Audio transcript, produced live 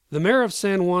The mayor of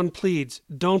San Juan pleads,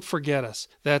 don't forget us.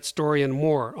 That story and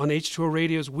more on H2O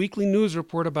Radio's weekly news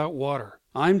report about water.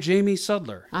 I'm Jamie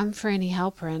Sudler. I'm Franny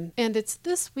Halperin, and it's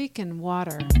This Week in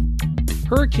Water.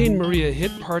 Hurricane Maria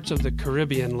hit parts of the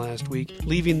Caribbean last week,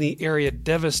 leaving the area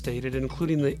devastated,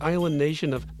 including the island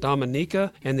nation of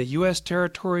Dominica and the U.S.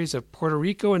 territories of Puerto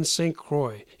Rico and St.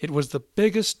 Croix. It was the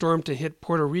biggest storm to hit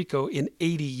Puerto Rico in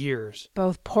 80 years.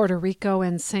 Both Puerto Rico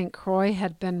and St. Croix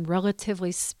had been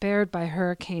relatively spared by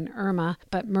Hurricane Irma,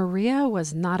 but Maria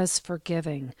was not as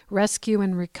forgiving. Rescue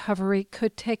and recovery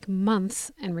could take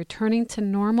months, and returning to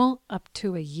normal up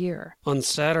to a year. On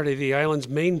Saturday, the island's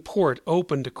main port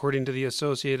opened, according to the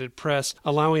Associated Press,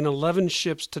 allowing 11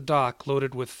 ships to dock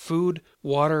loaded with food,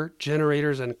 water,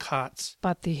 generators, and cots.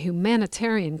 But the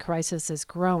humanitarian crisis is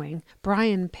growing.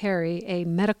 Brian Perry, a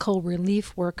medical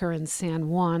relief worker in San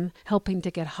Juan, helping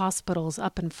to get hospitals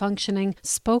up and functioning,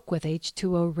 spoke with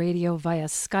H2O Radio via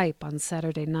Skype on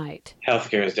Saturday night.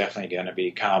 Healthcare is definitely going to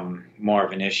become more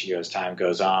of an issue as time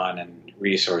goes on and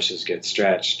resources get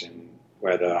stretched, and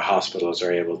where the hospitals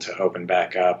are able to open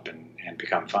back up and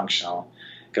become functional.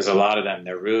 Because a lot of them,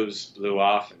 their roofs blew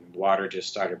off and water just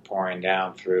started pouring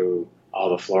down through all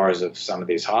the floors of some of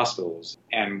these hospitals.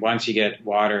 And once you get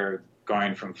water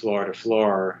going from floor to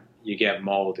floor, you get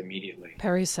mold immediately.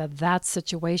 Perry said that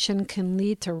situation can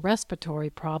lead to respiratory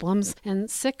problems, and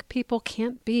sick people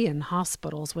can't be in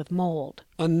hospitals with mold.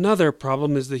 Another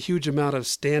problem is the huge amount of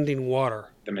standing water.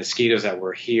 The mosquitoes that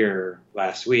were here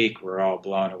last week were all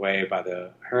blown away by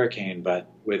the hurricane,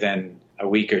 but within a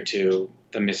week or two,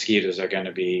 the mosquitoes are going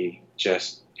to be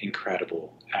just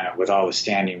incredible with all the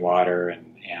standing water and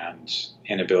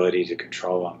inability to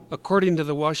control them. According to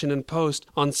the Washington Post,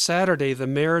 on Saturday, the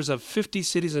mayors of 50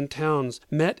 cities and towns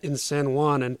met in San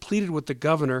Juan and pleaded with the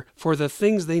governor for the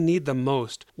things they need the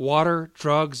most: water,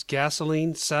 drugs,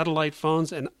 gasoline, satellite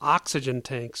phones, and oxygen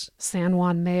tanks. San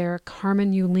Juan Mayor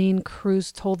Carmen Yulín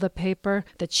Cruz told the paper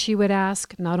that she would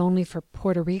ask not only for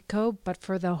Puerto Rico, but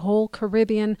for the whole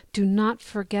Caribbean, do not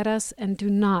forget us and do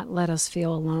not let us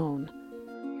feel alone.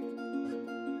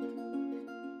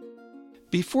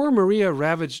 Before Maria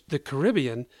ravaged the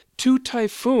Caribbean, 2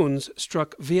 typhoons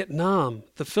struck Vietnam,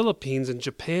 the Philippines, and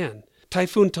Japan.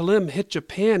 Typhoon Talim hit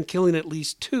Japan, killing at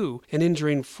least 2 and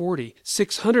injuring 40.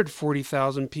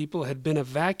 640,000 people had been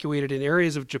evacuated in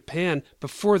areas of Japan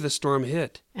before the storm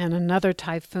hit. And another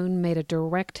typhoon made a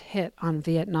direct hit on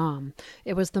Vietnam.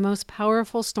 It was the most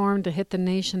powerful storm to hit the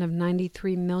nation of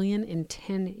 93 million in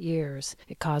 10 years.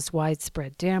 It caused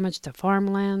widespread damage to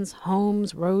farmlands,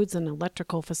 homes, roads, and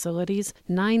electrical facilities.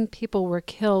 9 people were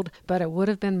killed, but it would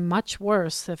have been much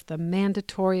worse if the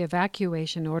mandatory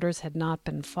evacuation orders had not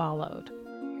been followed.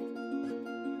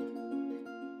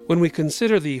 When we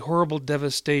consider the horrible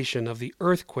devastation of the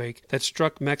earthquake that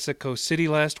struck Mexico City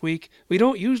last week, we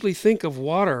don't usually think of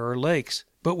water or lakes,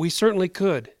 but we certainly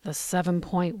could. The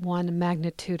 7.1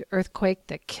 magnitude earthquake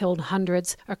that killed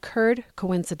hundreds occurred,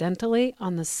 coincidentally,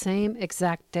 on the same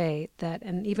exact day that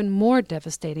an even more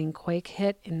devastating quake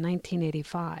hit in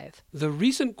 1985. The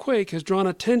recent quake has drawn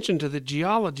attention to the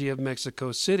geology of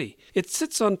Mexico City. It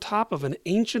sits on top of an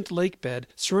ancient lake bed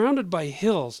surrounded by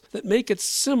hills that make it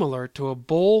similar to a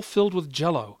bowl filled with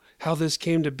jello. How this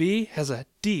came to be has a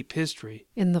deep history.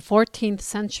 In the 14th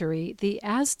century, the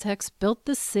Aztecs built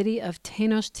the city of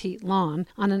Tenochtitlan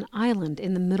on an island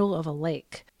in the middle of a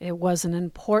lake. It was an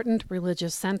important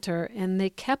religious center, and they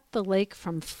kept the lake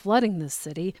from flooding the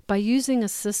city by using a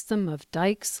system of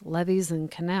dikes, levees, and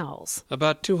canals.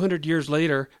 About 200 years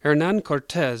later, Hernán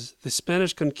Cortés, the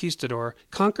Spanish conquistador,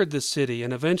 conquered the city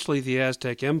and eventually the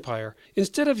Aztec Empire.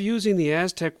 Instead of using the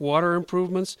Aztec water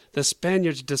improvements, the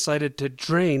Spaniards decided to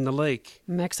drain the lake.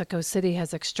 Mexico City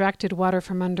has extracted water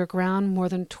from underground more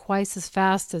than twice as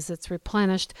fast as it's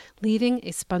replenished, leaving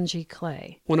a spongy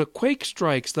clay. When a quake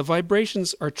strikes, the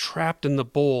vibrations are trapped in the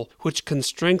bowl, which can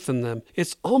strengthen them.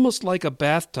 It's almost like a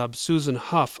bathtub, Susan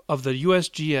Huff of the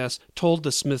USGS told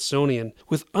the Smithsonian,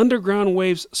 with underground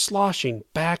waves sloshing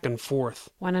back and forth.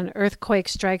 When an earthquake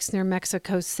strikes near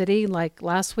Mexico City, like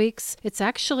last week's, it's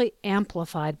actually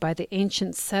amplified by the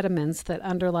ancient sediments that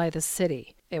underlie the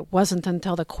city. It wasn't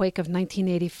until the quake of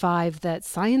 1985 that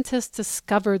scientists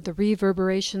discovered the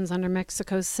reverberations under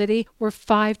Mexico City were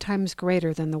 5 times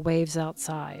greater than the waves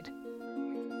outside.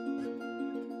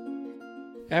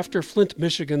 After Flint,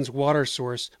 Michigan's water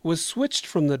source was switched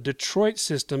from the Detroit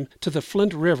system to the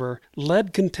Flint River,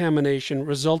 lead contamination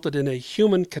resulted in a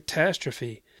human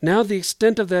catastrophe. Now the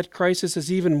extent of that crisis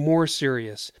is even more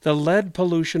serious. The lead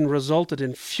pollution resulted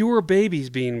in fewer babies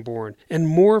being born and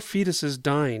more fetuses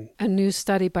dying. A new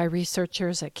study by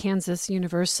researchers at Kansas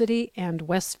University and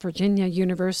West Virginia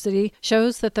University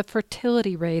shows that the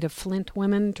fertility rate of Flint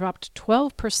women dropped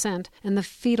 12% and the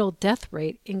fetal death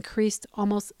rate increased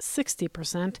almost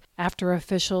 60% after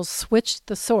officials switched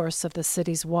the source of the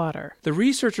city's water. The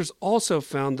researchers also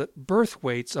found that birth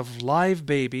weights of live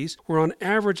babies were on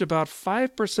average about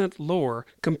 5% lower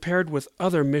compared with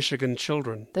other Michigan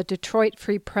children. The Detroit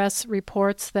Free Press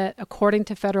reports that, according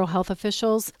to federal health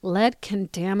officials, lead can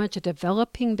damage a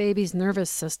developing baby's nervous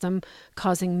system,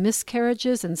 causing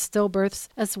miscarriages and stillbirths,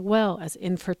 as well as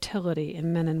infertility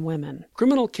in men and women.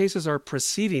 Criminal cases are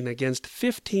proceeding against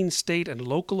 15 state and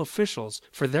local officials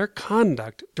for their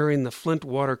conduct during the Flint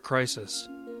water crisis.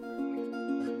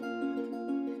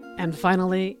 And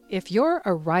finally, if you're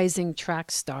a rising track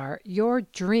star, your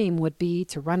dream would be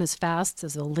to run as fast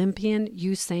as Olympian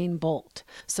Usain Bolt.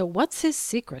 So what's his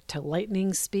secret to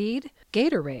lightning speed?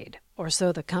 Gatorade, or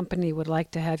so the company would like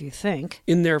to have you think.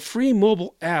 In their free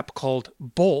mobile app called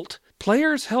Bolt,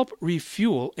 players help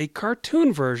refuel a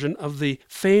cartoon version of the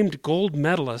famed gold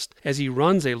medalist as he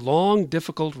runs a long,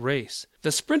 difficult race.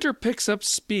 The sprinter picks up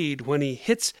speed when he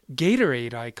hits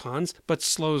Gatorade icons, but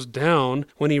slows down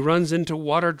when he runs into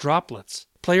water droplets.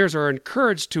 Players are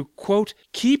encouraged to, quote,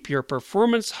 keep your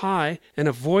performance high and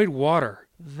avoid water.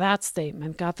 That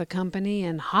statement got the company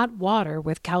in hot water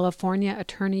with California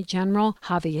Attorney General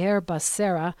Javier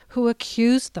Becerra, who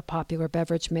accused the popular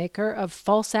beverage maker of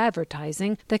false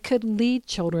advertising that could lead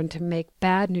children to make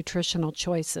bad nutritional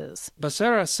choices.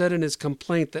 Becerra said in his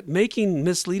complaint that making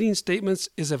misleading statements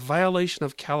is a violation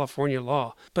of California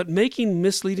law, but making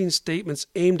misleading statements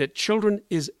aimed at children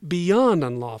is beyond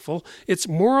unlawful. It's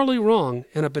morally wrong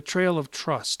and a betrayal of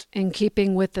trust. In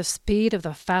keeping with the speed of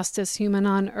the fastest human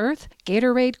on Earth,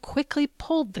 Gatorade quickly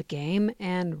pulled the game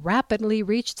and rapidly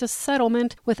reached a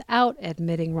settlement without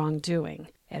admitting wrongdoing.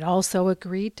 It also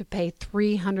agreed to pay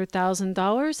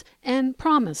 $300,000 and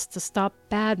promised to stop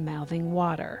bad-mouthing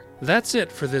water. That's it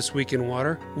for This Week in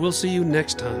Water. We'll see you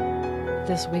next time.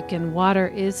 This Week in Water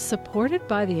is supported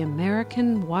by the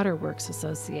American Waterworks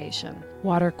Association.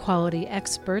 Water quality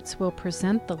experts will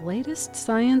present the latest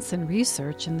science and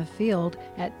research in the field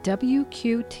at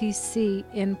WQTC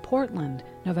in Portland,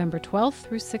 November 12th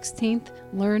through 16th.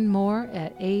 Learn more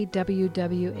at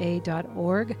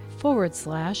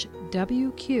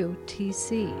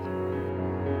awwa.org/WQTC.